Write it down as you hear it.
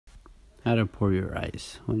how to pour your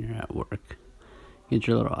ice when you're at work. Get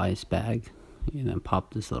your little ice bag, and then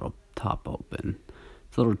pop this little top open.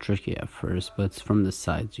 It's a little tricky at first, but it's from the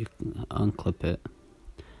sides. You can unclip it.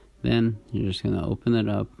 Then you're just gonna open it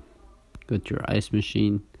up, go to your ice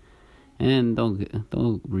machine, and don't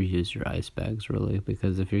reuse your ice bags really,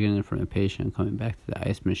 because if you're getting it from a patient coming back to the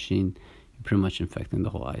ice machine, you're pretty much infecting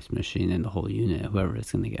the whole ice machine and the whole unit, whoever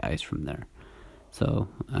is gonna get ice from there. So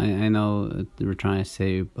I know we're trying to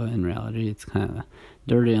save, but in reality it's kind of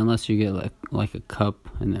dirty unless you get like a cup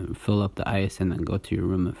and then fill up the ice and then go to your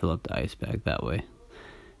room and fill up the ice bag that way.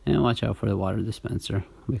 And watch out for the water dispenser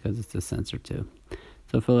because it's a sensor too.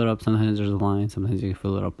 So fill it up. Sometimes there's a line. Sometimes you can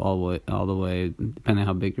fill it up all the way, depending on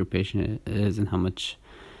how big your patient is and how much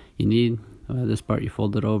you need. This part you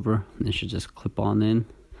fold it over, and it should just clip on in.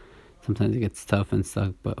 Sometimes it gets tough and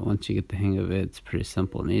stuck, but once you get the hang of it, it's pretty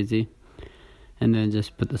simple and easy. And then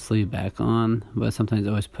just put the sleeve back on, but sometimes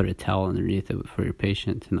always put a towel underneath it for your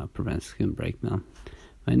patient to not prevent skin breakdown.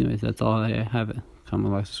 But anyways, that's all I have.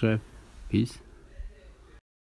 Comment, like, subscribe. Peace.